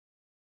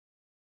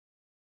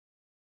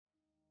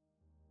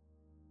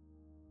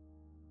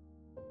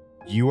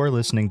You are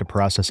listening to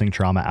Processing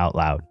Trauma Out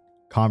Loud,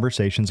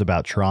 conversations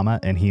about trauma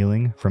and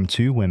healing from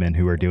two women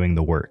who are doing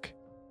the work.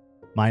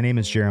 My name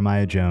is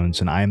Jeremiah Jones,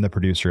 and I am the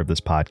producer of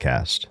this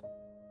podcast.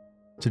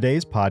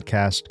 Today's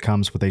podcast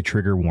comes with a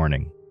trigger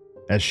warning,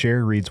 as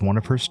Sher reads one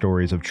of her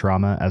stories of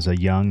trauma as a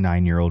young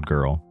 9-year-old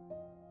girl.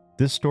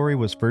 This story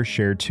was first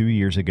shared 2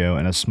 years ago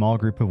in a small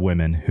group of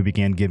women who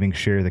began giving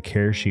Sher the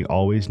care she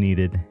always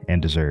needed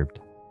and deserved.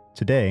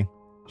 Today,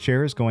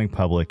 Sher is going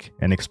public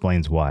and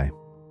explains why.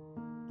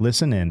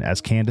 Listen in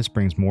as Candace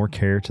brings more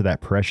care to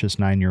that precious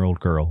 9-year-old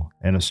girl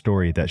and a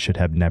story that should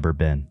have never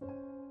been.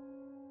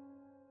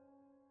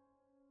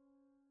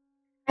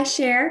 Hi,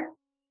 Sher.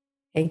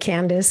 Hey,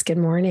 Candace. Good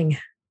morning.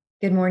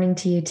 Good morning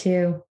to you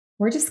too.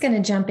 We're just going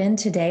to jump in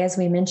today, as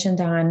we mentioned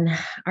on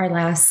our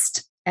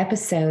last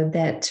episode,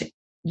 that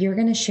you're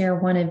going to share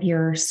one of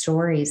your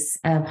stories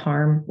of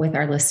harm with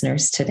our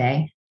listeners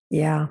today.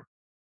 Yeah.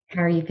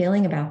 How are you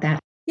feeling about that?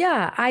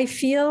 Yeah, I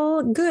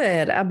feel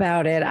good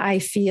about it. I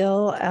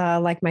feel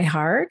like my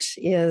heart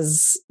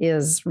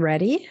is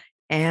ready,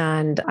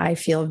 and I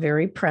feel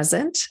very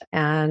present.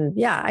 And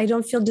yeah, I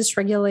don't feel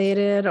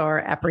dysregulated or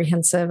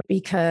apprehensive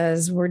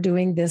because we're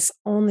doing this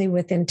only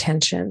with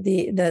intention.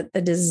 The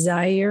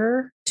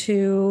desire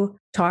to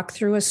talk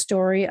through a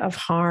story of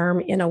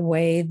harm in a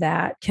way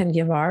that can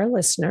give our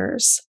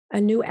listeners a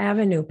new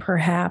avenue,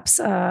 perhaps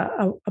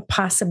a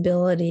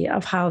possibility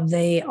of how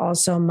they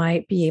also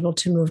might be able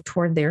to move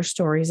toward their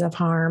stories of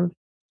harm.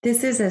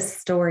 This is a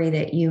story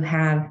that you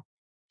have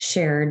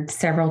shared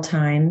several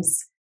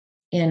times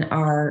in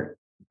our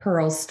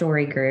Pearl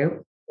story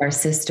group, our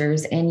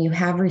sisters, and you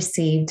have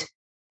received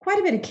quite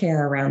a bit of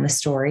care around the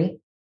story.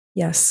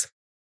 Yes.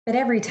 But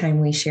every time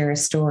we share a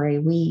story,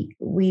 we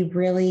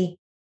really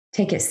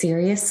take it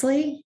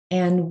seriously,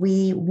 and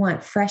we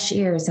want fresh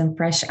ears and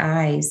fresh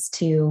eyes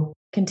to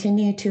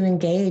continue to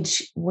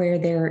engage where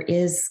there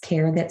is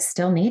care that's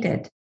still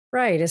needed.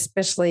 Right,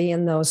 especially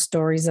in those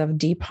stories of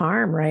deep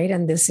harm, right?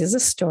 And this is a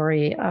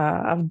story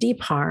of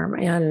deep harm.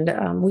 And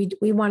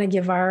we want to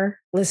give our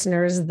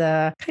listeners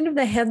the kind of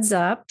the heads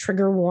up,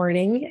 trigger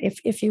warning,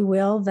 if you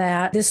will,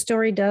 that this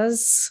story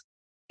does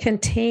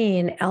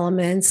contain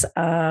elements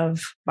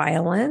of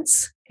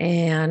violence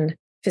and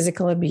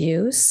physical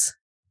abuse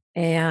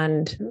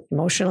and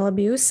emotional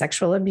abuse,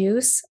 sexual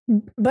abuse,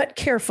 but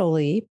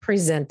carefully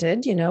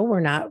presented. You know, we're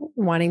not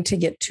wanting to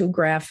get too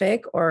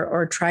graphic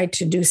or try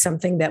to do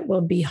something that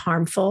will be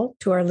harmful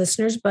to our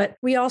listeners. But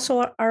we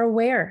also are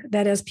aware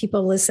that as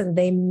people listen,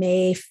 they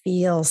may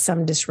feel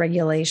some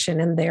dysregulation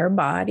in their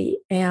body.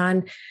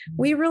 And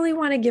we really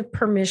want to give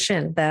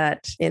permission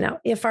that, you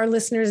know, if our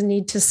listeners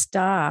need to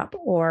stop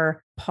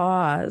or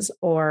pause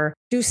or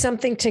do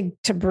something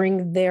to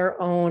bring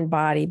their own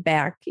body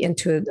back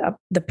into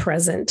the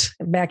present,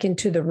 back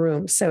into the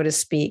room, so to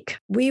speak.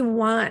 We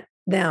want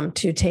them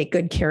to take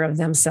good care of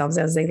themselves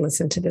as they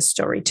listen to this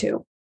story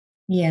too.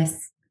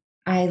 Yes,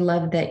 I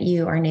love that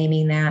you are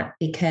naming that,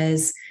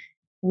 because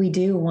we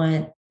do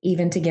want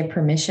even to give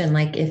permission.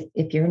 Like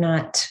if you're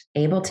not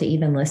able to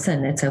even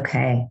listen, it's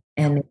okay.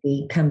 And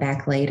we come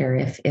back later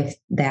if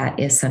that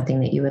is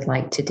something that you would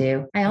like to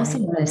do. I also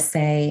want to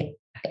say,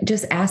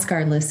 just ask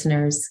our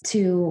listeners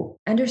to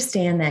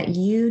understand that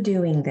you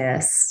doing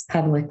this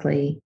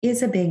publicly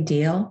is a big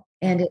deal.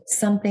 And it's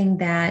something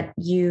that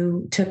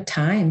you took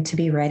time to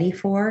be ready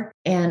for.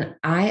 And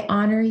I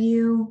honor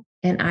you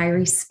and I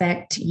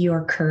respect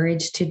your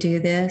courage to do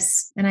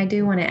this. And I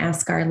do want to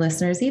ask our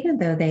listeners, even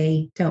though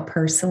they don't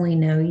personally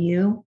know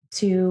you,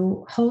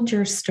 to hold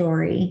your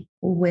story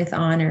with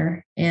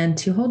honor and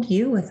to hold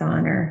you with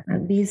honor.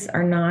 These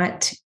are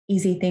not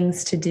easy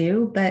things to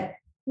do, but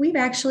we've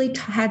actually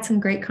had some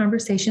great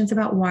conversations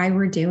about why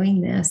we're doing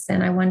this.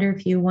 And I wonder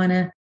if you want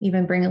to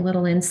even bring a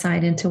little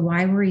insight into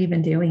why we're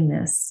even doing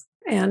this.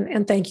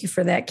 And thank you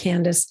for that,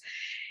 Candace.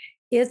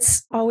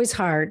 It's always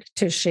hard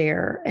to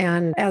share.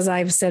 And as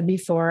I've said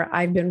before,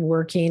 I've been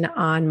working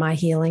on my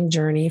healing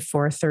journey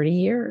for 30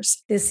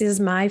 years. This is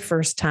my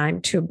first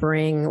time to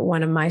bring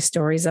one of my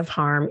stories of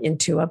harm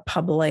into a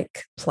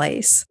public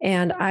place.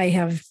 And I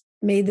have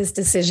made this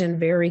decision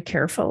very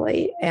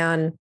carefully,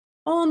 and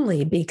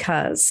only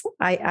because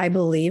I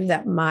believe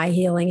that my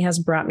healing has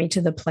brought me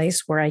to the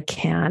place where I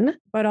can,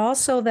 but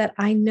also that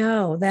I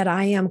know that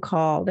I am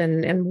called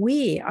and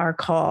we are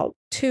called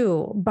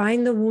to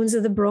bind the wounds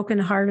of the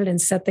brokenhearted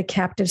and set the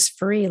captives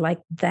free. Like,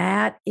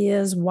 that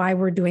is why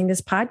we're doing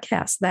this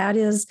podcast. That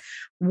is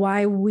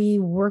why we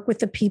work with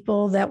the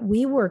people that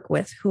we work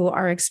with who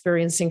are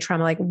experiencing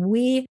trauma. Like,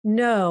 we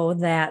know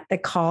that the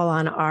call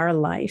on our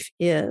life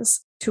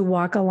is to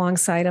walk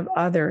alongside of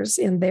others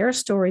in their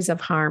stories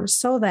of harm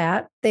so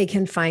that they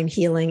can find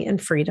healing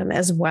and freedom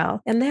as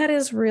well. And that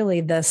is really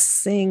the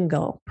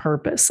single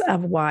purpose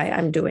of why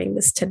I'm doing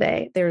this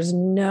today. There's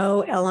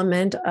no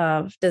element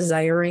of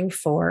desiring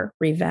for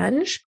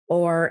revenge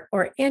or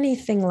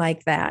anything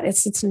like that.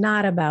 It's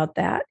not about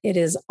that. It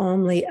is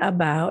only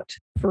about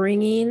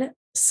bringing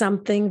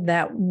something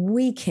that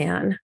we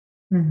can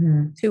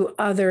to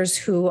others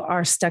who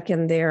are stuck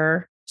in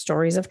their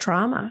stories of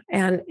trauma,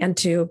 and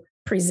to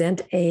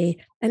present an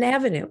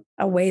avenue,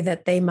 a way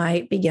that they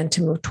might begin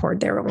to move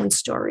toward their own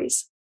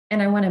stories.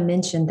 And I want to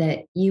mention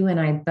that you and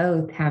I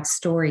both have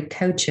story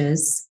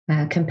coaches,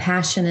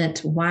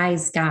 compassionate,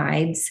 wise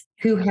guides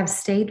who have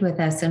stayed with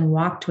us and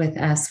walked with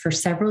us for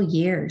several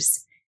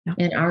years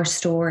in our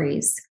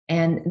stories.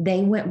 And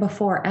they went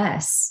before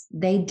us.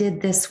 They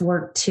did this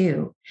work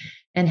too,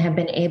 and have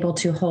been able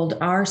to hold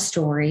our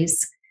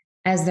stories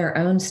as their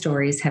own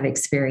stories have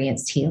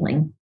experienced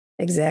healing.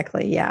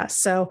 Exactly. Yeah.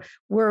 So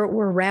we're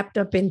wrapped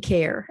up in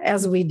care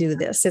as we do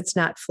this. It's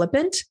not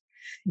flippant.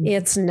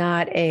 It's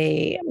not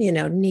a,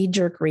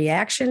 knee-jerk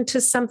reaction to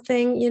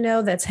something,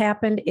 that's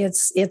happened.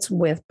 It's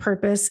with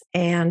purpose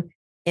and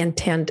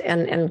intent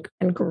and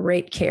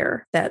great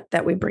care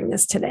that we bring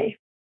this today.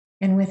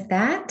 And with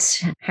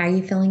that, how are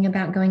you feeling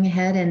about going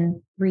ahead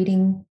and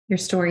reading your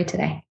story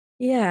today?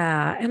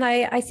 Yeah. And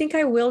I think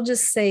I will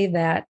just say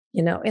that,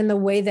 in the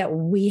way that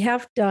we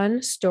have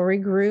done Story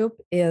Group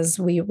is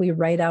we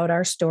write out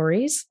our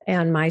stories,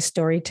 and my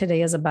story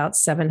today is about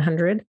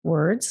 700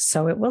 words.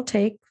 So it will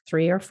take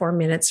 3 or 4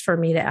 minutes for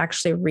me to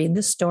actually read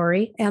the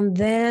story. And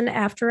then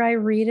after I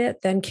read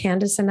it, then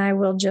Candace and I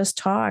will just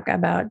talk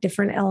about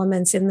different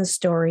elements in the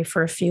story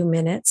for a few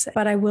minutes,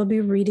 but I will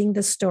be reading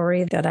the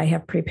story that I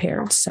have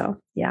prepared. So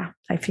yeah,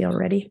 I feel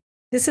ready.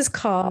 This is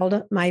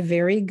called My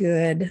Very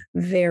Good,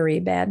 Very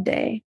Bad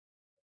Day.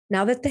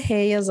 Now that the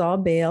hay is all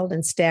baled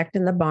and stacked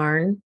in the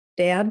barn,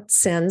 Dad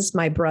sends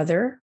my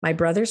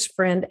brother's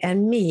friend,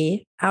 and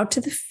me out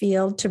to the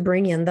field to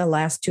bring in the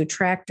last 2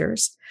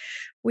 tractors.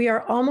 We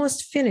are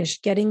almost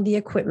finished getting the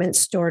equipment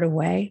stored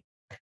away.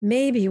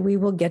 Maybe we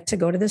will get to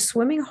go to the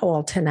swimming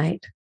hole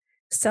tonight.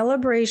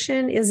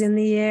 Celebration is in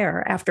the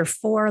air after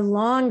 4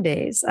 long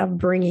days of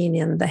bringing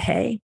in the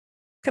hay.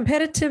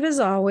 Competitive as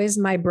always,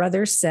 my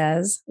brother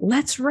says,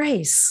 "Let's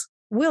race.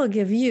 We'll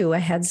give you a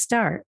head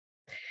start."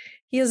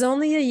 He is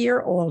only a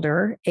year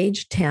older,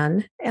 age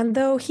 10, and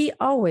though he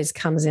always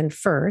comes in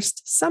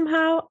first,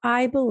 somehow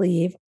I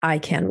believe I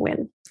can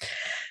win.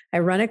 I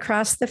run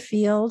across the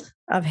field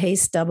of hay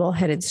stubble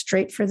headed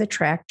straight for the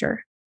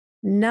tractor.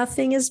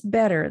 Nothing is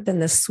better than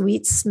the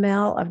sweet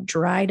smell of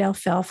dried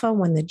alfalfa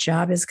when the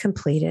job is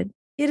completed.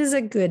 It is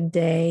a good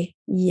day.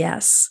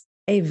 Yes,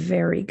 a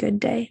very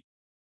good day.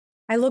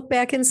 I look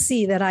back and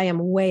see that I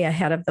am way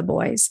ahead of the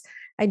boys.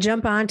 I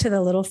jump onto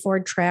the little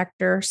Ford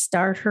tractor,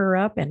 start her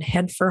up, and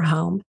head for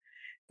home.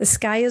 The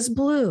sky is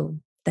blue.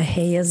 The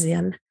hay is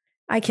in.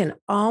 I can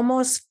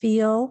almost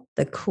feel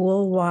the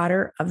cool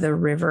water of the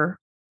river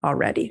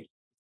already.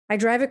 I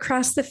drive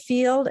across the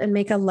field and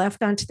make a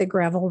left onto the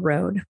gravel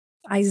road.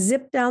 I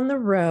zip down the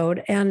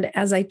road, and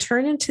as I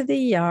turn into the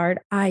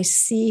yard, I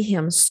see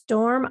him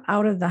storm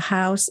out of the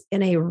house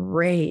in a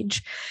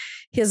rage.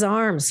 His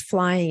arms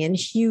flying in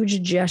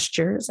huge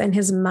gestures and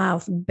his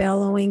mouth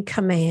bellowing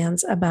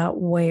commands about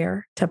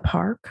where to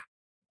park.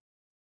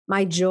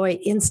 My joy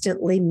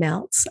instantly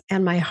melts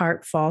and my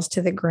heart falls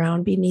to the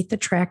ground beneath the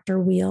tractor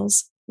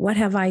wheels. What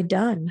have I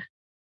done?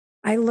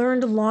 I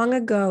learned long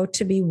ago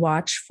to be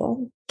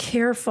watchful,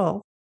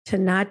 careful to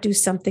not do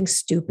something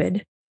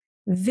stupid,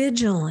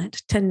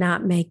 vigilant to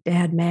not make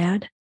Dad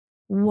mad.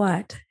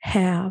 What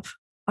have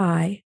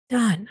I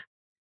done?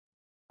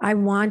 I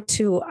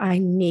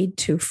need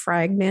to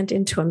fragment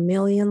into a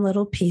million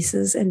little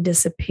pieces and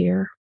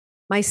disappear.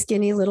 My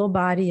skinny little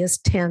body is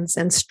tense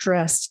and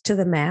stressed to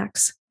the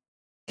max.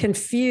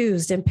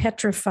 Confused and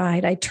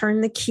petrified, I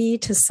turn the key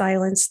to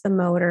silence the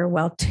motor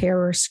while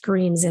terror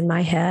screams in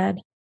my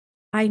head.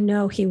 I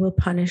know he will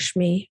punish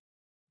me.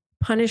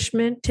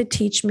 Punishment to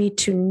teach me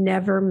to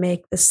never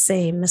make the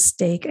same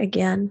mistake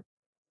again.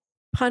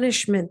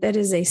 Punishment that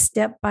is a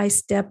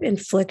step-by-step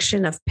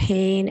infliction of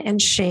pain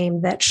and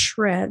shame that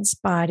shreds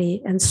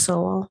body and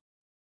soul.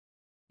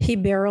 He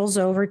barrels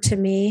over to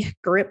me,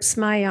 grips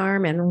my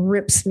arm, and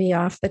rips me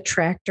off the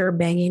tractor,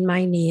 banging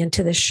my knee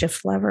into the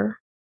shift lever.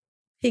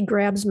 He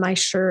grabs my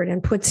shirt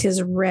and puts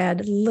his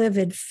red,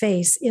 livid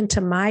face into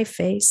my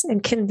face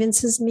and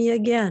convinces me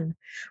again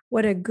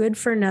what a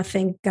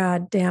good-for-nothing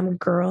goddamn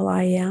girl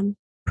I am.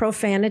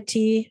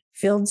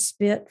 Profanity-filled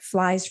spit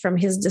flies from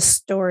his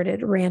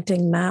distorted,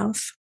 ranting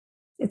mouth.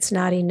 It's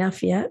not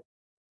enough yet.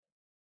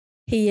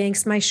 He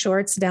yanks my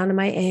shorts down to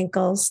my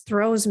ankles,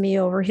 throws me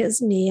over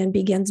his knee, and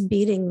begins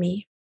beating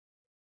me.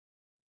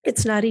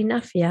 It's not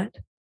enough yet.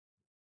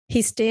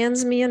 He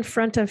stands me in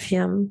front of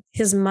him,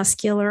 his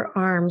muscular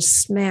arms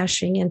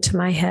smashing into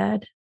my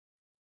head.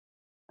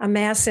 A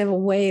massive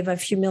wave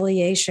of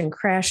humiliation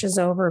crashes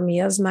over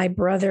me as my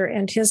brother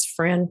and his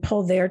friend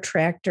pull their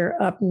tractor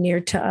up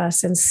near to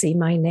us and see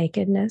my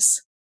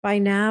nakedness. By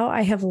now,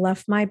 I have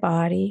left my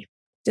body,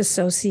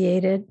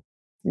 dissociated,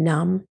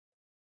 numb.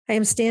 I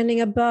am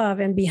standing above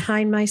and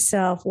behind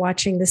myself,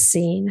 watching the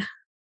scene.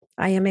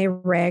 I am a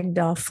rag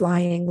doll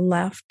flying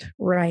left,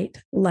 right,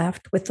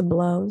 left with the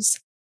blows.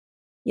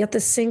 Yet the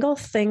single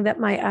thing that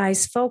my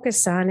eyes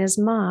focus on is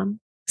Mom,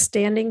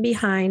 standing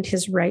behind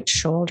his right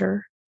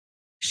shoulder.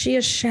 She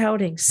is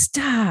shouting,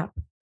 "Stop,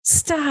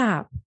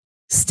 stop,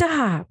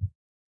 stop."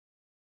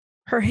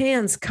 Her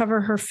hands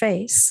cover her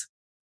face.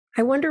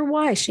 I wonder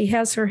why she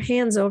has her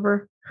hands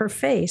over her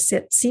face.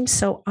 It seems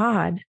so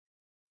odd.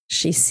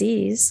 She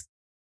sees.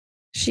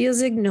 She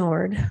is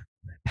ignored,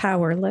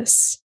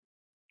 powerless.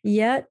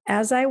 Yet,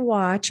 as I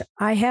watch,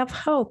 I have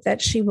hope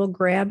that she will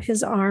grab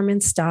his arm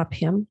and stop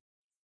him.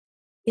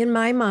 In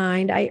my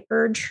mind, I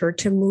urge her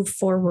to move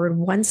forward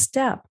one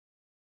step,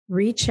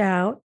 reach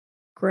out,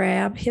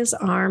 grab his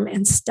arm,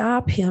 and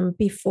stop him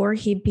before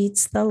he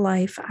beats the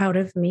life out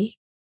of me.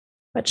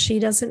 But she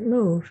doesn't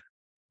move.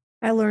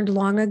 I learned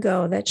long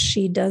ago that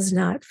she does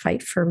not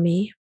fight for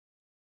me.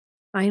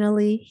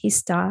 Finally, he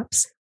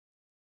stops.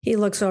 He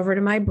looks over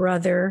to my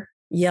brother,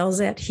 yells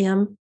at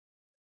him,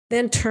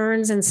 then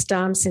turns and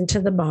stomps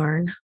into the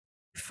barn.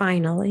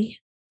 Finally,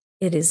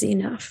 it is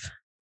enough.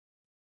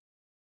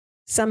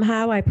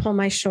 Somehow I pull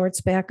my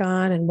shorts back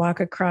on and walk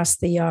across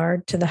the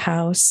yard to the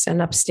house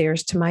and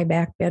upstairs to my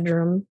back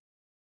bedroom.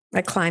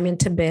 I climb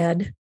into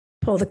bed,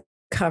 pull the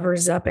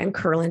covers up and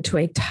curl into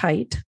a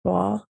tight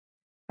ball.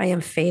 I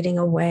am fading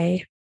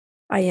away.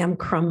 I am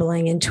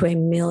crumbling into a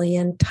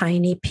million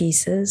tiny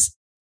pieces.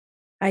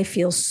 I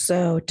feel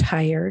so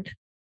tired.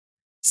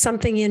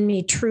 Something in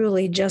me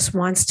truly just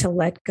wants to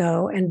let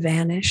go and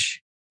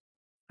vanish.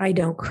 I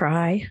don't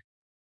cry.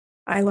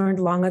 I learned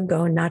long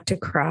ago not to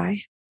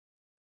cry.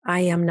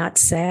 I am not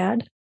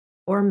sad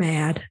or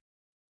mad.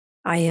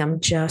 I am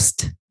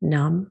just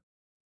numb.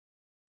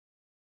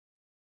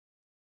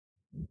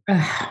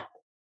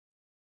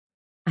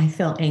 I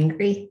feel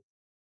angry.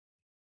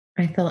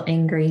 I feel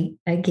angry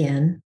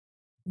again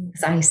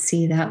because I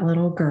see that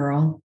little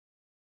girl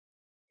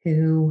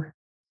who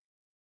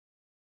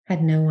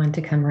had no one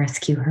to come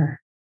rescue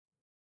her.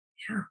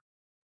 Yeah.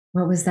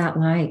 What was that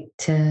like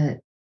to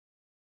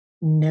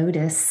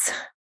notice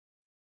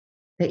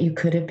that you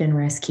could have been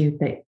rescued,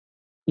 but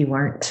you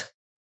weren't?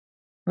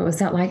 What was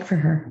that like for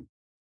her?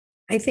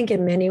 I think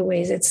in many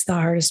ways, it's the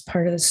hardest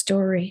part of the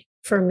story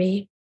for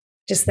me.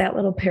 Just that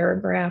little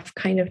paragraph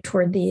kind of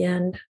toward the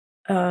end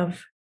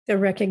of the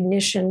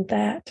recognition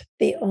that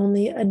the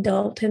only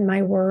adult in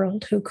my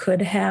world who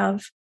could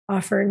have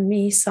offered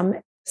me some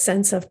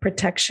sense of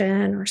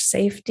protection or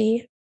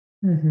safety,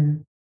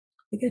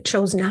 I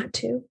chose not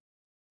to.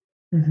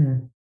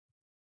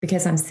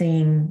 Because I'm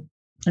seeing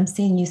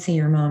you see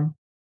your mom.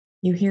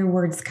 You hear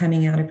words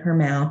coming out of her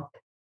mouth.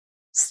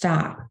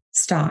 Stop,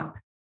 stop.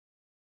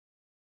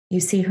 You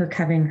see her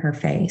covering her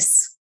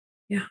face.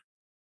 Yeah.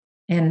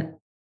 And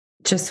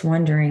just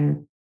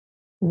wondering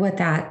what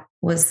that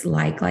was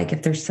like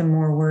if there's some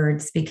more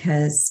words,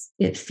 because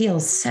it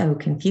feels so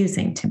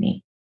confusing to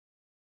me.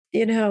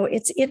 You know,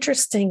 it's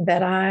interesting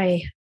that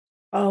I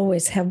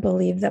always have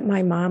believed that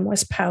my mom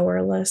was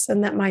powerless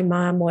and that my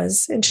mom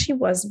was, and she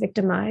was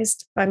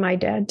victimized by my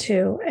dad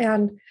too.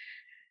 And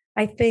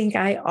I think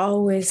I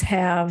always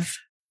have,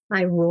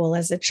 my rule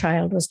as a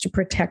child was to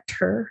protect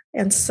her.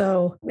 And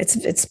so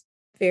it's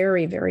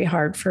very, very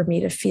hard for me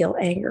to feel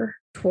anger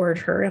toward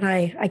her. And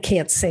I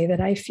can't say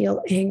that I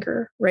feel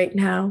anger right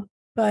now,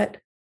 but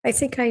I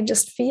think I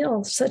just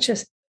feel such a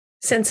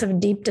sense of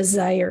deep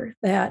desire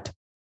that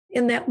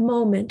in that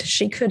moment,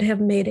 she could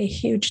have made a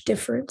huge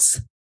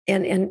difference.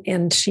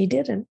 And she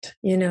didn't.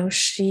 You know,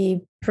 she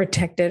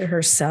protected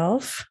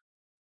herself.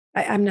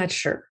 I'm not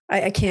sure.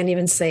 I can't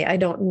even say, I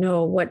don't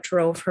know what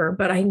drove her,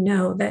 but I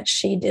know that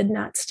she did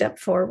not step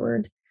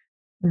forward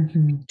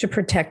to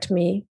protect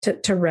me,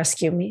 to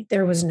rescue me.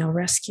 There was no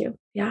rescue.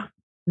 Yeah.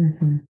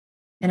 And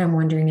I'm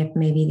wondering if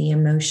maybe the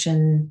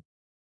emotion,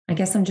 I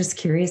guess I'm just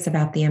curious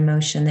about the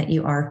emotion that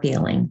you are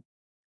feeling.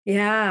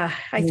 Yeah,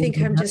 I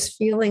think I'm just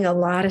feeling a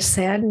lot of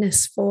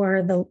sadness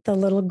for the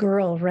little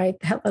girl, right?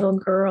 That little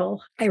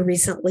girl. I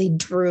recently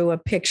drew a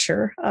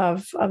picture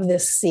of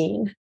this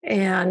scene.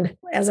 And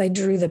as I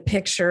drew the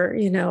picture,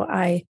 you know,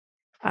 I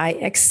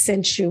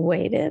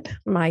accentuated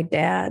my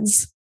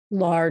dad's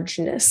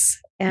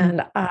largeness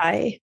and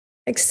I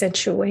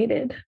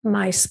accentuated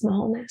my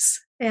smallness.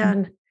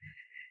 And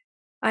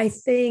I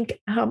think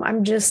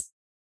I'm just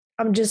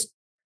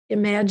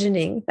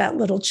imagining that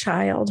little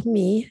child,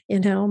 me, you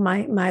know,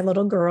 my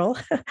little girl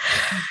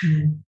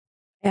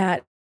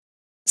at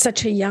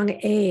such a young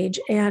age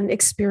and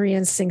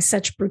experiencing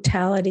such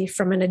brutality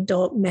from an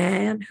adult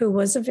man who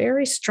was a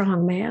very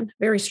strong man.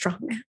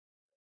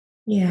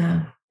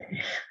 Yeah.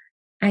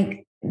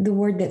 The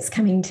word that's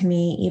coming to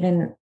me,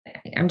 even,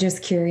 I'm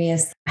just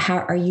curious, how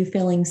are you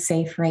feeling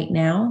safe right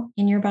now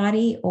in your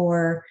body?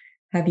 Or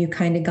have you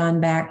kind of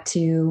gone back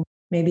to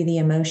maybe the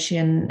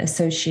emotion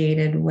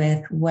associated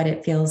with what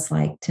it feels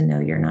like to know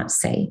you're not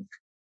safe?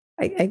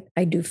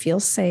 I do feel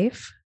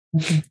safe.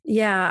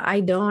 Yeah,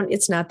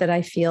 it's not that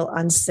I feel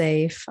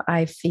unsafe.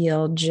 I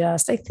feel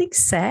I think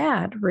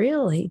sad,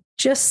 really,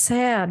 just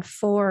sad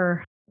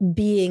for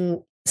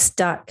being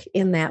stuck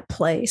in that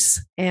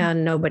place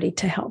and nobody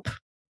to help.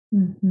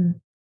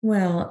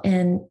 Well,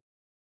 and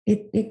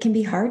it can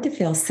be hard to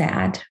feel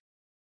sad.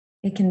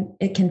 It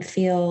can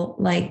feel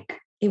like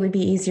it would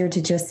be easier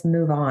to just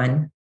move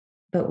on.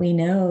 But we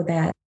know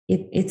that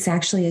it's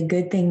actually a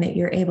good thing that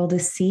you're able to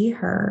see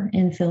her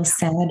and feel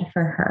sad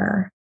for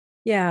her.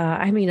 Yeah.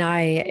 I mean,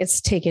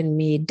 it's taken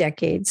me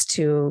decades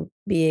to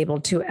be able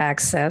to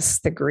access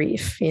the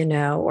grief,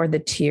 or the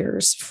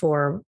tears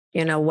for,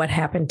 what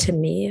happened to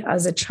me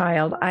as a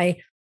child. I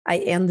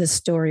end the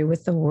story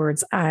with the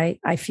words, I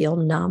feel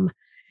numb.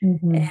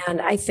 Mm-hmm.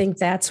 And I think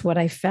that's what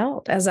I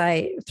felt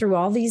through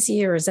all these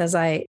years, as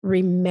I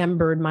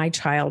remembered my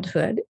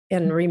childhood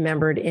and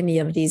remembered any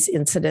of these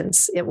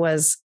incidents.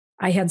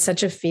 I had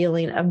such a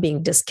feeling of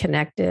being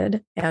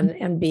disconnected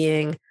and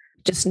being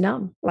just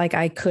numb, like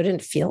I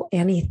couldn't feel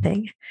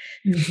anything.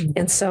 Mm-hmm.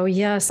 And so,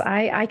 yes,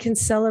 I can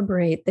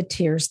celebrate the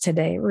tears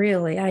today.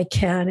 Really, I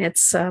can.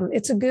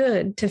 It's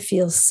good to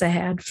feel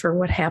sad for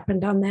what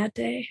happened on that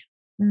day.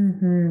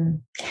 Mm-hmm.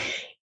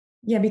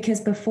 Yeah, because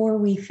before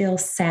we feel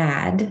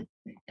sad,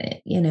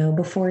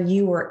 before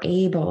you were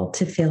able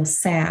to feel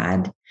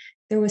sad,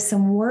 there was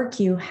some work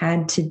you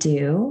had to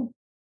do.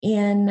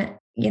 And,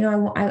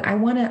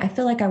 I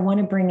feel like I want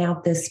to bring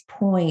out this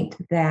point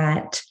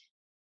that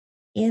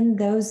in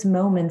those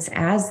moments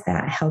as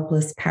that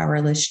helpless,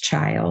 powerless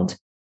child,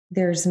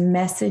 there's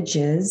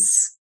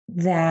messages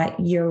that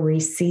you're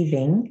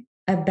receiving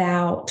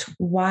about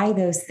why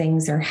those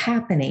things are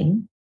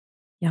happening.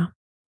 Yeah.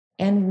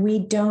 And we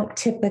don't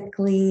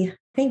typically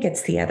think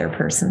it's the other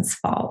person's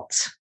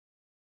fault.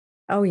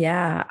 Oh,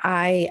 yeah.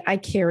 I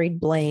carried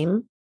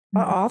blame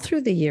all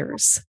through the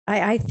years.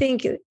 I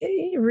think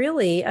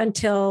really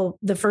until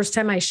the first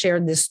time I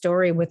shared this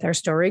story with our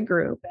story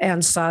group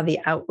and saw the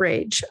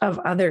outrage of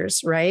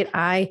others, right?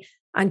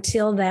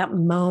 Until that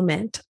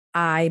moment,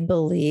 I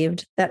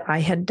believed that I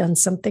had done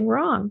something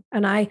wrong.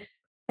 And I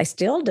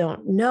still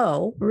don't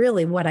know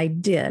really what I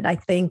did. I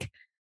think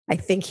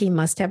he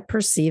must have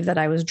perceived that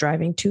I was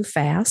driving too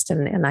fast,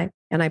 and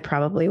I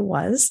probably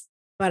was.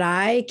 But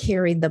I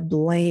carried the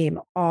blame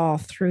all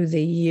through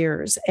the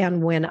years.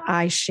 And when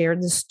I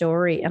shared the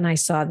story and I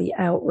saw the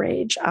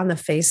outrage on the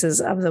faces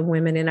of the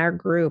women in our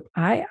group,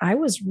 I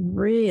was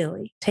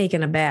really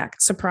taken aback,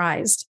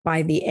 surprised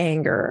by the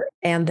anger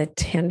and the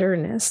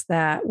tenderness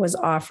that was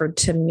offered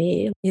to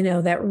me,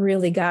 that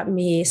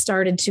really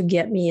started to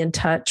get me in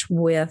touch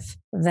with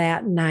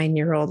that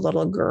 9-year-old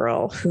little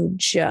girl who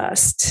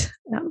just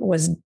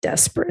was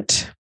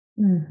desperate.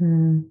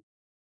 Mm-hmm.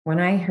 When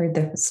I heard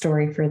the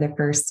story for the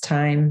first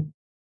time,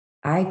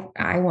 I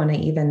want to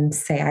even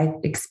say I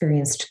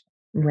experienced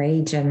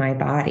rage in my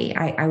body.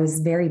 I was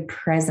very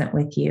present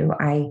with you.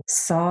 I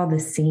saw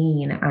the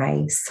scene.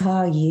 I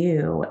saw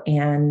you.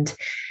 And,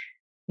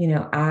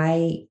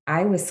 I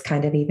was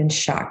kind of even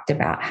shocked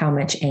about how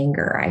much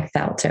anger I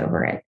felt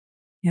over it.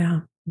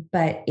 Yeah.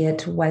 But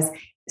it was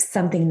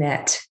something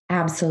that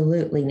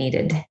absolutely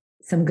needed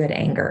some good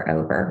anger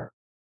over.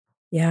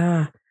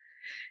 Yeah.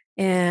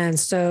 And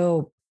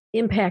so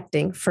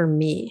impacting for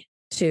me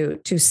to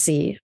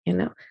see,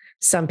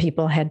 some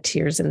people had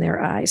tears in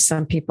their eyes.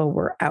 Some people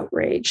were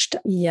outraged.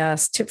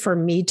 Yes. For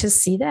me to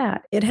see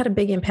that, it had a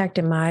big impact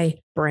in my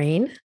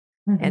brain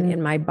and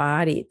in my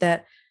body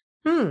that,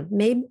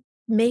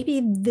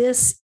 maybe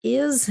this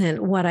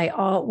isn't what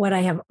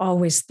I have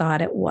always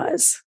thought it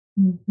was.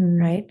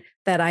 Right.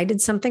 That I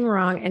did something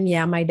wrong. And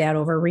yeah, my dad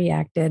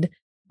overreacted,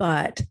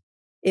 but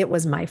it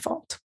was my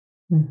fault.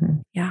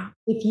 Mm-hmm. Yeah.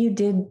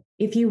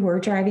 If you were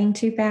driving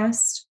too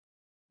fast,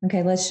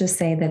 okay, let's just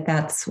say that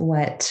that's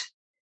what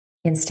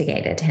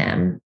instigated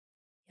him.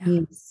 Yeah.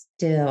 He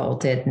still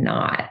did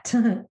not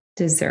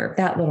deserve,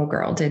 that little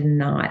girl did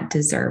not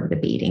deserve the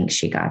beating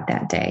she got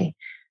that day.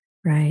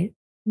 Right.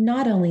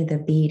 Not only the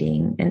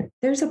beating, and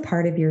there's a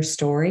part of your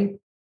story,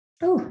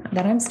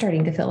 that I'm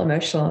starting to feel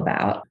emotional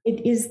about.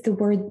 It is the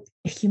word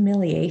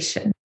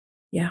humiliation.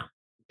 Yeah.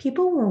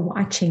 People were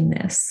watching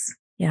this.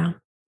 Yeah.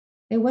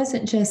 It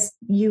wasn't just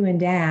you and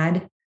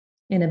dad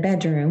in a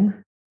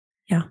bedroom.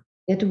 Yeah.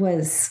 It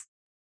was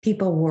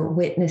people were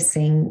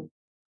witnessing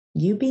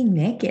you being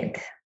naked.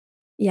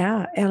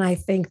 Yeah. And I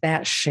think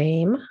that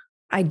shame,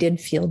 I did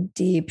feel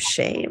deep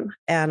shame.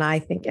 And I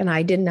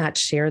did not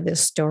share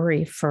this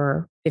story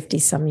for 50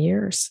 some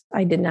years.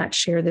 I did not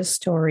share this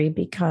story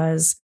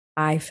because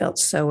I felt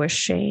so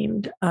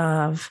ashamed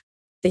of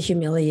the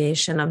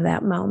humiliation of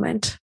that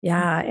moment.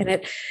 Yeah. And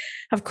it,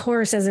 of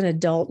course, as an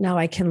adult now,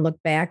 I can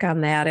look back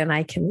on that and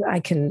I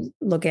can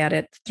look at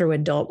it through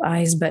adult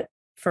eyes. But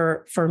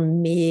for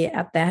me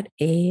at that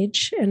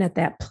age and at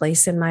that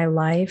place in my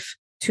life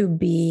to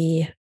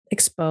be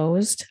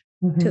exposed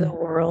to the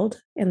world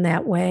in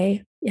that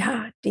way.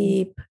 Yeah.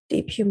 Deep,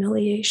 deep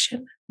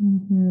humiliation.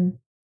 Mm-hmm.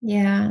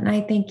 Yeah. And I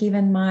think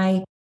even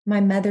my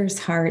mother's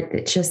heart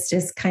that just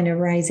is kind of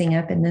rising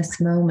up in this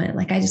moment.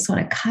 Like, I just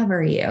want to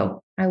cover you.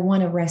 I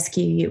want to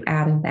rescue you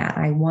out of that.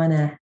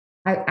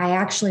 I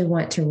actually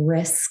want to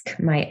risk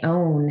my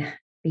own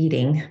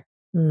beating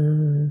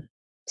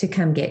to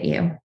come get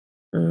you.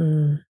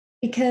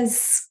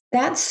 Because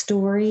that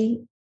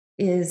story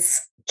is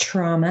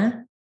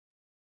trauma.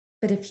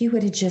 But if you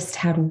would have just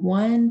had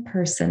one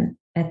person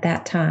at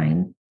that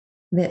time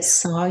that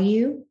saw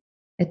you,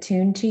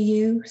 attuned to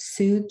you,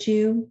 soothed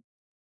you,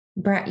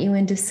 brought you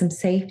into some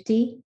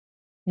safety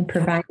and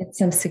provided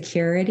some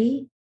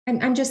security.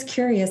 I'm just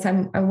curious. I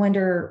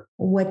wonder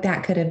what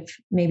that could have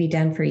maybe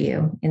done for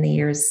you in the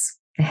years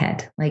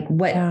ahead? Like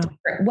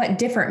what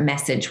different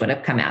message would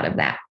have come out of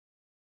that?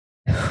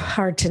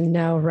 Hard to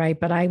know, right?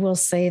 But I will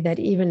say that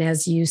even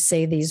as you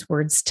say these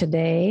words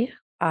today,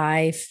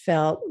 I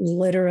felt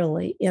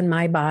literally in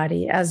my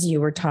body as you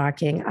were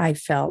talking, I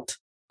felt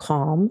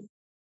calm.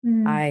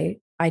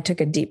 I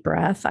took a deep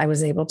breath. I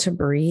was able to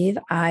breathe.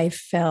 I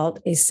felt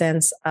a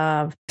sense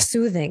of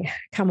soothing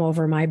come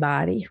over my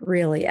body,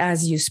 really,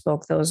 as you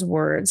spoke those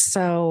words.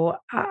 So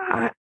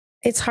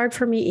it's hard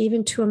for me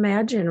even to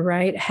imagine,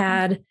 right?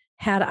 Had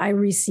I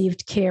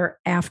received care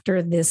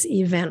after this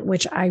event,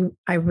 which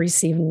I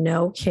received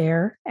no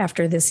care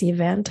after this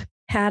event,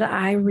 had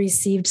I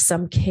received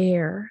some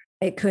care,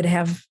 it could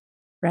have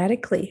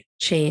radically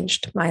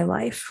changed my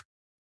life.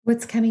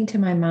 What's coming to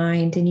my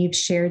mind, and you've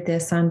shared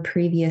this on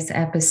previous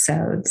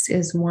episodes,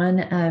 is one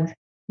of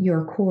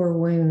your core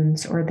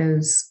wounds, or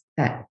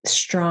that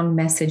strong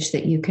message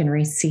that you can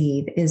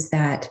receive, is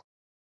that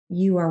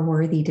you are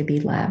worthy to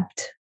be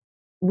loved.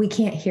 We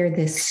can't hear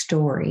this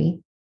story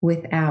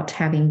without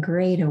having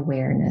great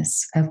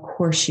awareness. Of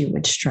course, you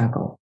would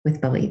struggle with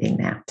believing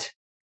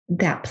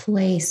that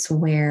place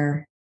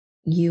where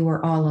you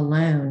were all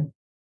alone,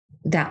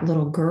 that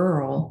little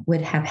girl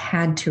would have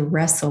had to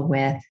wrestle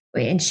with.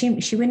 And she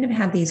wouldn't have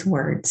had these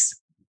words,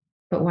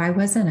 but why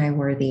wasn't I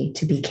worthy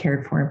to be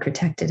cared for and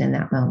protected in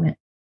that moment?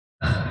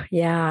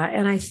 Yeah.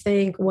 And I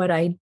think what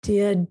I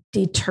did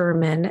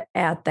determine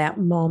at that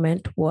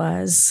moment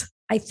was,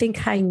 I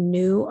think I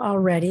knew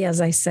already, as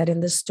I said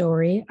in the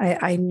story,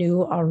 I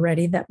knew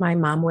already that my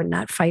mom would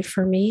not fight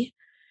for me.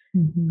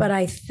 Mm-hmm. But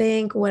I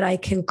think what I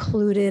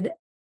concluded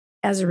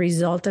as a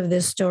result of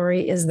this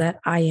story is that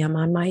I am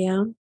on my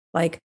own.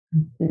 Like,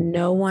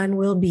 no one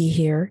will be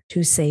here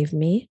to save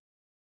me.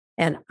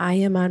 And I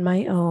am on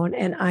my own,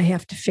 and I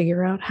have to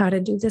figure out how to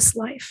do this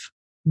life.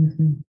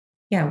 Mm-hmm.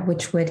 Yeah,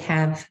 which would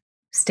have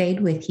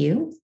stayed with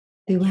you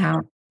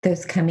throughout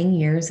those coming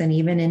years and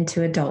even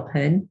into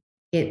adulthood.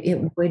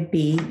 It would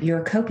be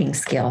your coping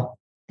skill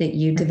that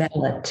you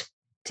developed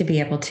to be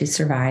able to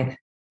survive.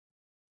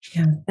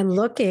 Yeah. And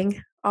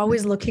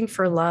always looking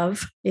for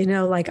love,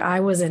 like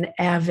I was an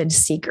avid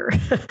seeker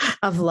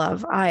of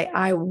love.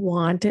 I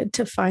wanted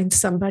to find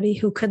somebody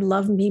who could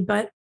love me,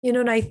 but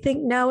and I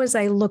think now as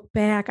I look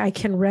back, I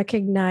can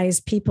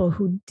recognize people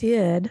who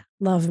did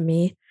love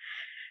me,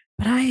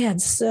 but I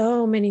had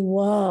so many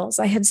walls.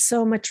 I had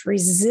so much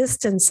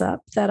resistance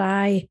up that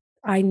I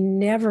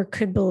never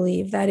could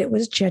believe that it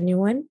was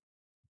genuine.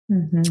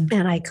 Mm-hmm.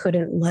 And I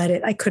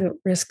couldn't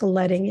risk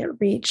letting it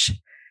reach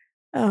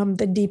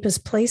the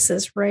deepest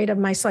places, right, of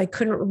my soul. I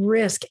couldn't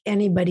risk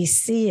anybody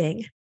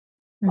seeing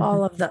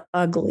all of the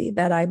ugly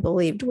that I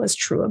believed was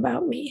true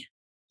about me.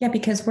 Yeah,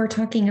 because we're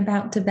talking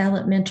about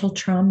developmental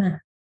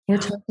trauma. We're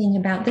talking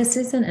about, this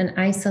isn't an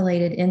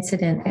isolated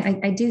incident.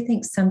 I do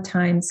think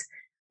sometimes,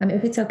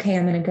 if it's okay,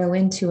 I'm going to go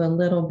into a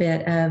little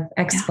bit of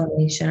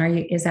explanation.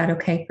 Is that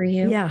okay for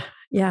you?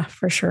 Yeah,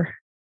 for sure.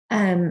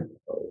 We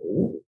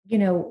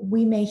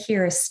may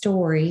hear a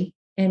story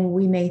and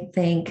we may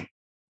think,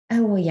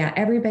 oh, well, yeah,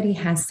 everybody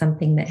has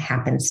something that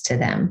happens to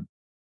them.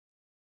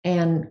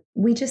 And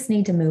we just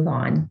need to move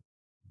on.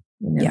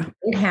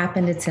 It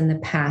happened, it's in the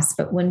past.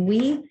 But when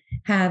we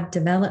have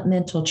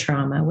developmental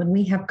trauma, when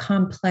we have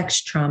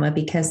complex trauma,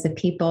 because the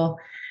people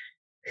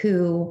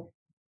who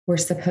we're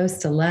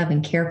supposed to love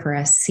and care for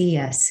us, see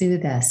us,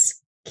 soothe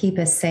us, keep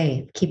us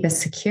safe, keep us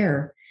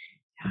secure,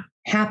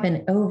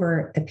 happen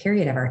over the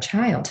period of our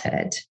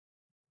childhood,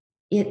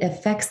 it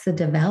affects the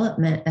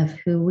development of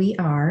who we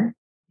are,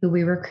 who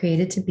we were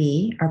created to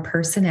be, our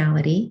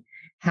personality,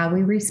 how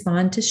we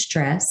respond to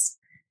stress,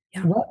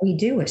 what we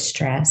do with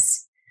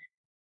stress.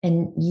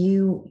 And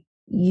you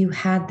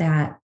had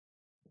that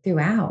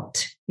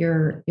throughout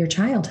your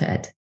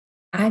childhood.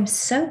 I'm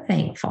so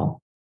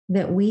thankful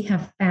that we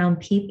have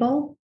found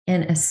people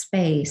in a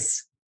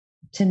space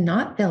to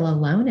not feel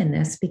alone in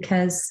this,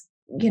 because,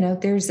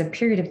 there's a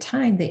period of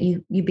time that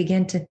you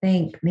begin to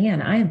think,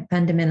 man, I am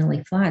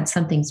fundamentally flawed.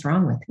 Something's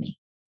wrong with me.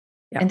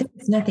 And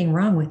there's nothing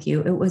wrong with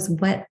you. It was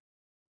what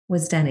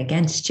was done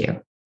against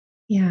you.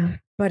 Yeah.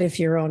 But if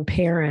your own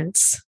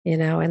parents,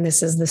 and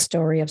this is the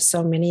story of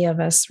so many of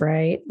us,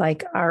 right?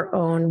 Like our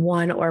own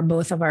one or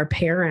both of our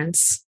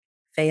parents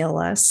fail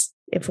us.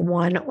 If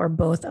one or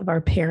both of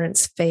our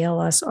parents fail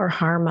us or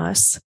harm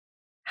us,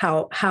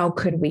 how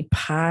could we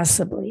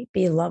possibly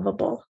be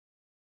lovable?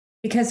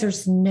 Because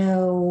there's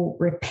no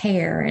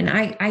repair. And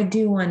I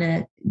do want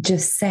to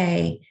just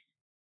say,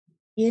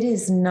 it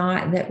is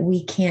not that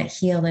we can't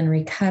heal and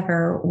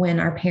recover when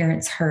our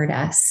parents hurt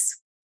us.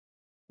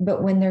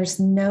 But when there's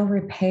no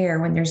repair,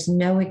 when there's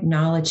no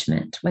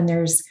acknowledgement, when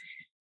there's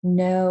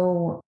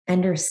no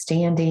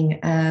understanding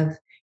of,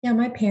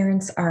 my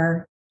parents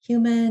are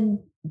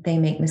human, they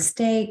make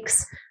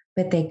mistakes,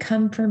 but they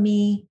come for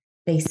me,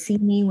 they see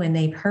me when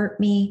they've hurt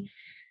me,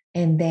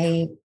 and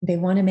they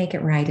want to make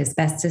it right as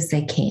best as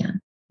they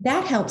can.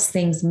 That helps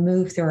things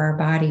move through our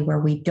body where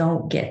we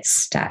don't get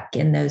stuck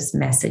in those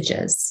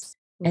messages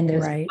and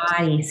those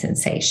body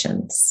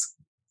sensations.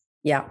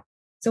 Yeah.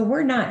 So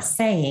we're not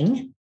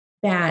saying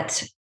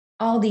that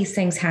all these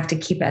things have to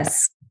keep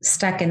us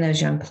stuck in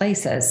those young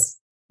places.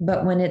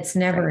 But when it's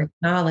never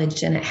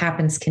acknowledged and it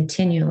happens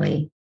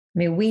continually, I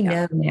mean, we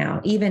know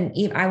now, even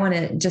I want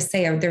to just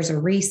say there's a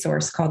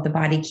resource called The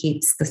Body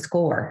Keeps the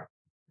Score.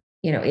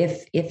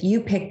 If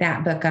you pick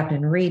that book up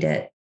and read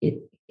it,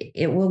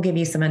 it will give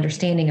you some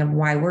understanding of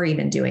why we're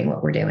even doing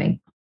what we're doing.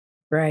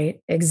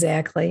 Right,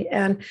 exactly.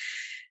 And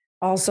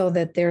also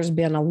that there's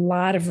been a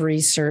lot of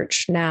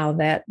research now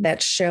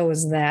that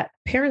shows that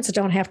parents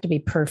don't have to be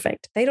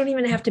perfect. They don't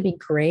even have to be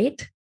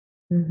great.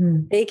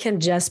 Mm-hmm. They can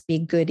just be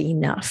good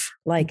enough.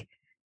 Like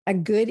a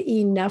good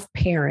enough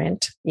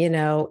parent,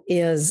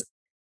 is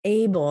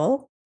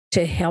able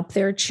to help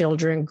their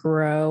children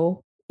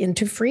grow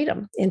into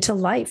freedom, into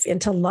life,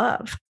 into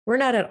love. We're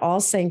not at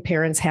all saying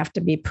parents have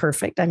to be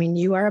perfect. I mean,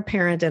 you are a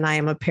parent and I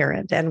am a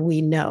parent, and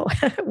we know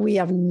we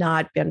have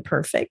not been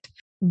perfect.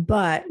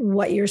 But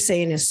what you're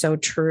saying is so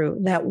true,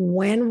 that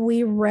when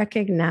we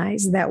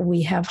recognize that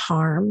we have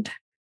harmed,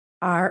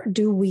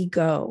 do we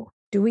go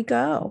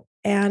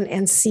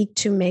and seek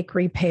to make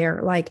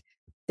repair? Like,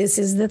 this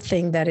is the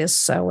thing that is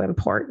so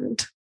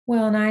important.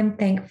 Well, and I'm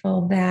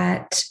thankful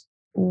that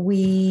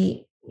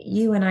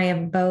you and I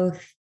have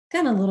both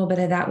done a little bit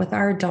of that with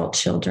our adult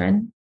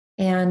children,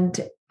 and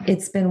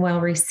it's been well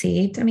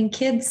received. I mean,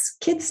 kids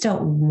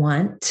don't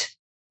want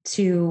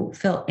to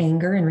feel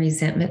anger and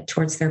resentment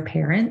towards their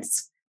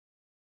parents.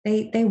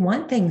 They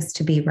want things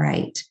to be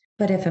right.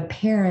 But if a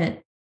parent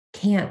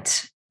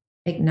can't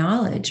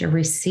acknowledge or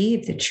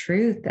receive the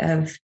truth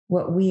of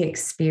what we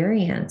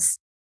experience,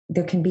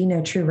 there can be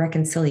no true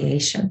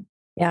reconciliation.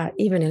 Yeah,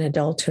 even in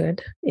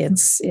adulthood, it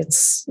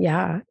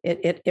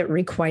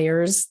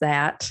requires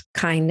that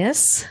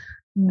kindness,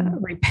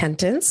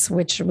 repentance,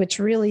 which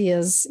really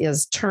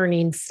is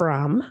turning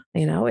from.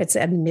 It's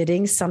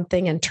admitting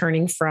something and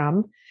turning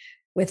from.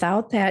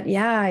 Without that,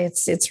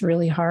 it's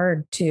really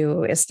hard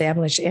to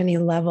establish any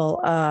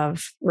level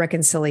of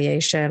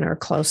reconciliation or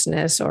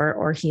closeness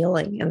or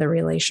healing in the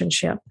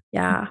relationship.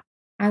 Yeah.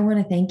 I want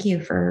to thank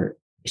you for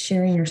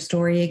sharing your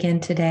story again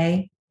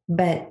today,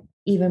 but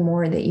even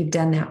more that you've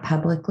done that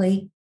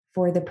publicly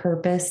for the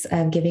purpose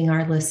of giving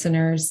our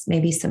listeners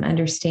maybe some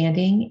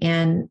understanding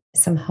and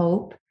some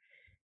hope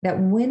that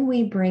when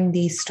we bring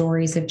these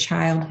stories of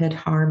childhood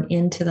harm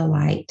into the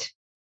light,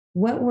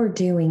 what we're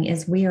doing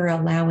is we are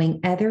allowing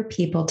other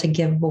people to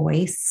give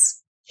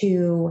voice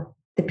to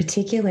the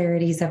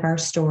particularities of our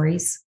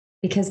stories,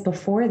 because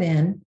before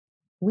then,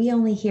 we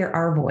only hear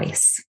our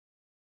voice.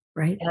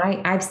 Right.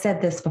 And I've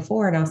said this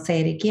before, and I'll say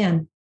it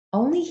again.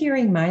 Only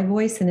hearing my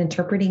voice and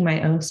interpreting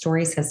my own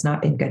stories has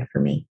not been good for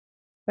me.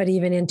 But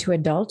even into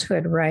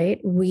adulthood, right?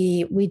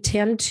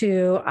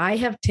 I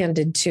have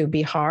tended to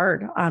be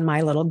hard on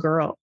my little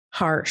girl,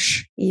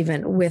 harsh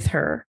even with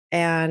her,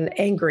 and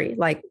angry,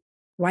 like,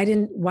 why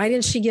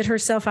didn't she get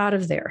herself out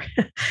of there?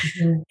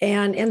 Mm-hmm.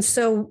 And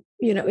so,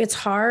 it's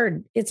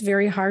hard. It's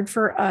very hard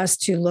for us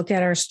to look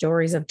at our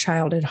stories of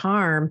childhood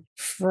harm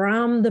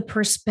from the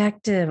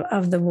perspective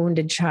of the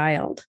wounded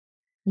child.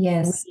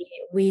 Yes.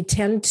 We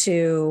tend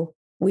to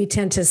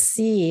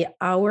see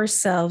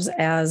ourselves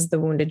as the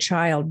wounded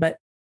child, but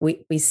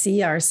we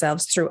see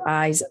ourselves through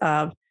eyes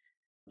of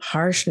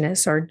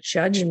harshness or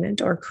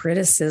judgment or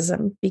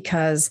criticism,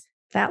 because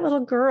that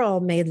little girl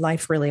made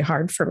life really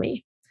hard for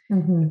me.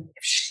 Mm-hmm.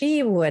 If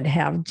she would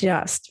have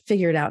just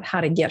figured out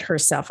how to get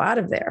herself out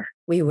of there,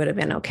 we would have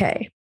been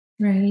okay.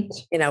 Right.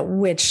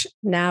 Which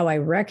now I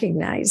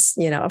recognize,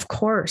 of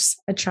course,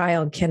 a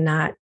child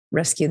cannot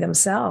rescue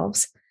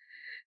themselves.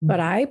 Mm-hmm. But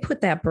I put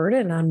that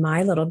burden on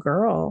my little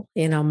girl,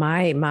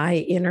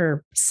 my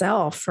inner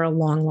self for a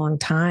long, long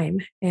time.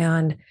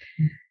 And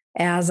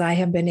as I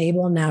have been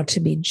able now to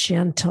be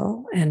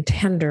gentle and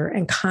tender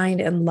and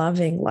kind and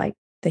loving, like,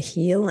 the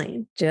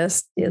healing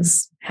just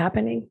is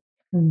happening.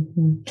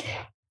 Mm-hmm.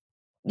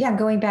 Yeah,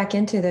 going back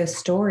into those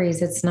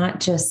stories, it's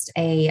not just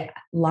a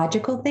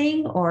logical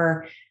thing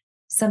or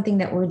something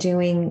that we're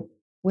doing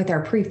with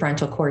our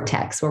prefrontal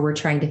cortex where we're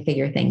trying to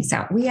figure things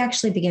out. We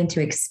actually begin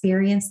to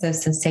experience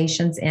those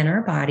sensations in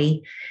our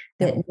body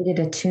that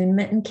needed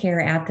attunement and care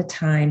at the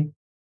time,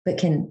 but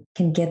can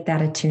get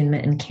that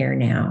attunement and care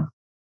now.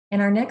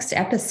 In our next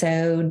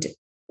episode,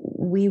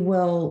 we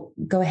will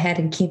go ahead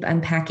and keep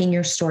unpacking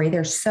your story.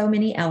 There's so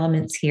many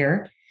elements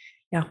here.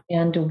 Yeah.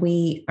 And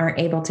we aren't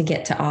able to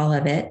get to all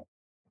of it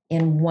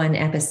in one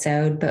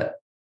episode, but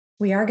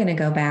we are going to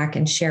go back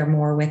and share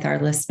more with our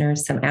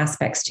listeners, some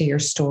aspects to your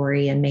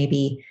story, and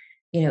maybe,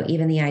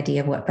 even the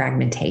idea of what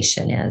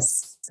fragmentation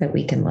is that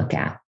we can look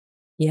at.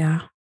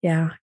 Yeah.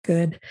 Yeah.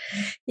 Good.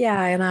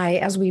 Yeah. And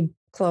as we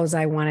close,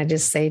 I want to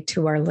just say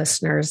to our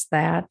listeners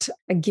that,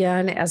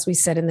 again, as we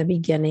said in the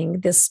beginning,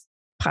 this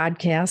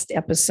podcast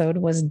episode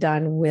was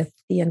done with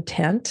the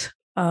intent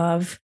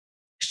of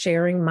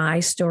sharing my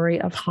story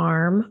of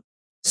harm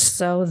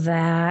so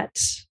that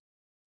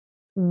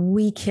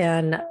we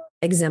can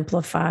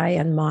exemplify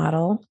and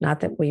model, not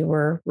that we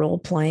were role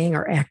playing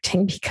or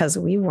acting, because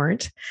we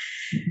weren't,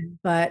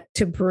 but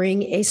to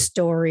bring a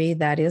story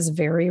that is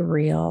very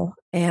real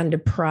and to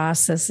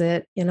process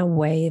it in a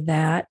way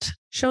that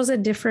shows a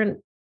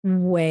different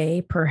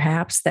way,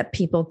 perhaps, that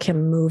people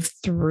can move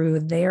through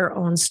their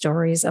own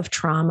stories of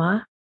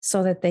trauma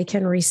so that they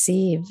can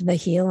receive the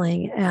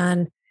healing.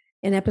 And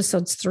in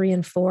episodes 3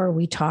 and 4,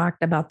 we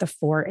talked about the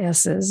 4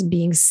 S's: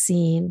 being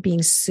seen,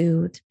 being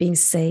soothed, being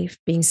safe,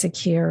 being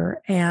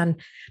secure. And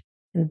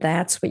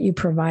that's what you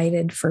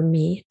provided for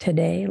me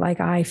today. Like,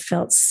 I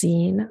felt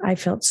seen, I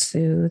felt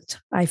soothed,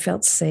 I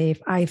felt safe,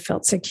 I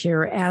felt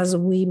secure as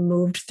we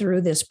moved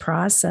through this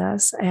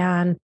process.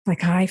 And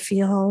like, I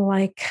feel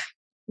like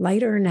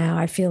lighter now.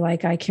 I feel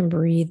like I can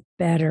breathe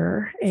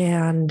better.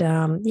 And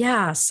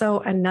so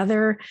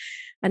another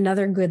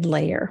good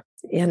layer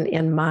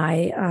in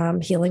my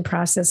healing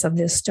process of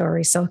this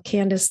story. So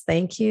Candace,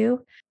 thank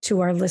you.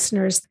 To our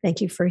listeners,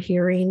 thank you for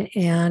hearing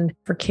and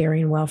for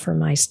caring well for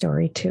my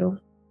story too.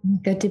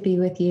 Good to be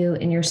with you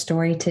in your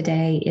story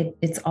today.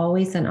 It's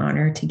always an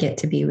honor to get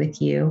to be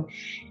with you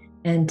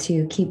and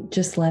to keep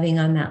just loving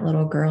on that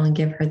little girl and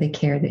give her the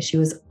care that she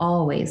was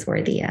always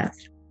worthy of.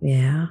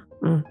 Yeah.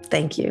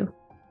 Thank you.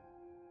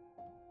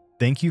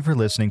 Thank you for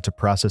listening to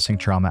Processing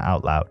Trauma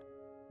Out Loud.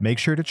 Make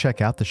sure to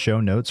check out the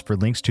show notes for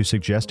links to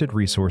suggested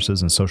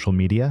resources and social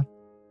media.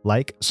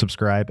 Like,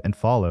 subscribe, and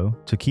follow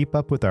to keep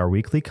up with our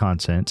weekly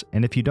content.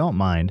 And if you don't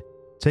mind,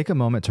 take a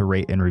moment to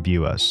rate and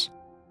review us.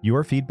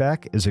 Your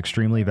feedback is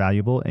extremely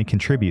valuable and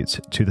contributes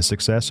to the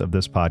success of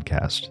this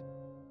podcast.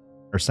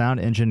 Our sound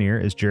engineer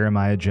is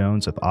Jeremiah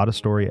Jones of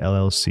Autostory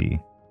LLC.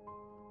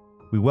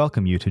 We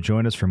welcome you to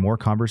join us for more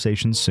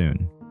conversations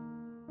soon.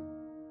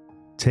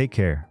 Take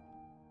care.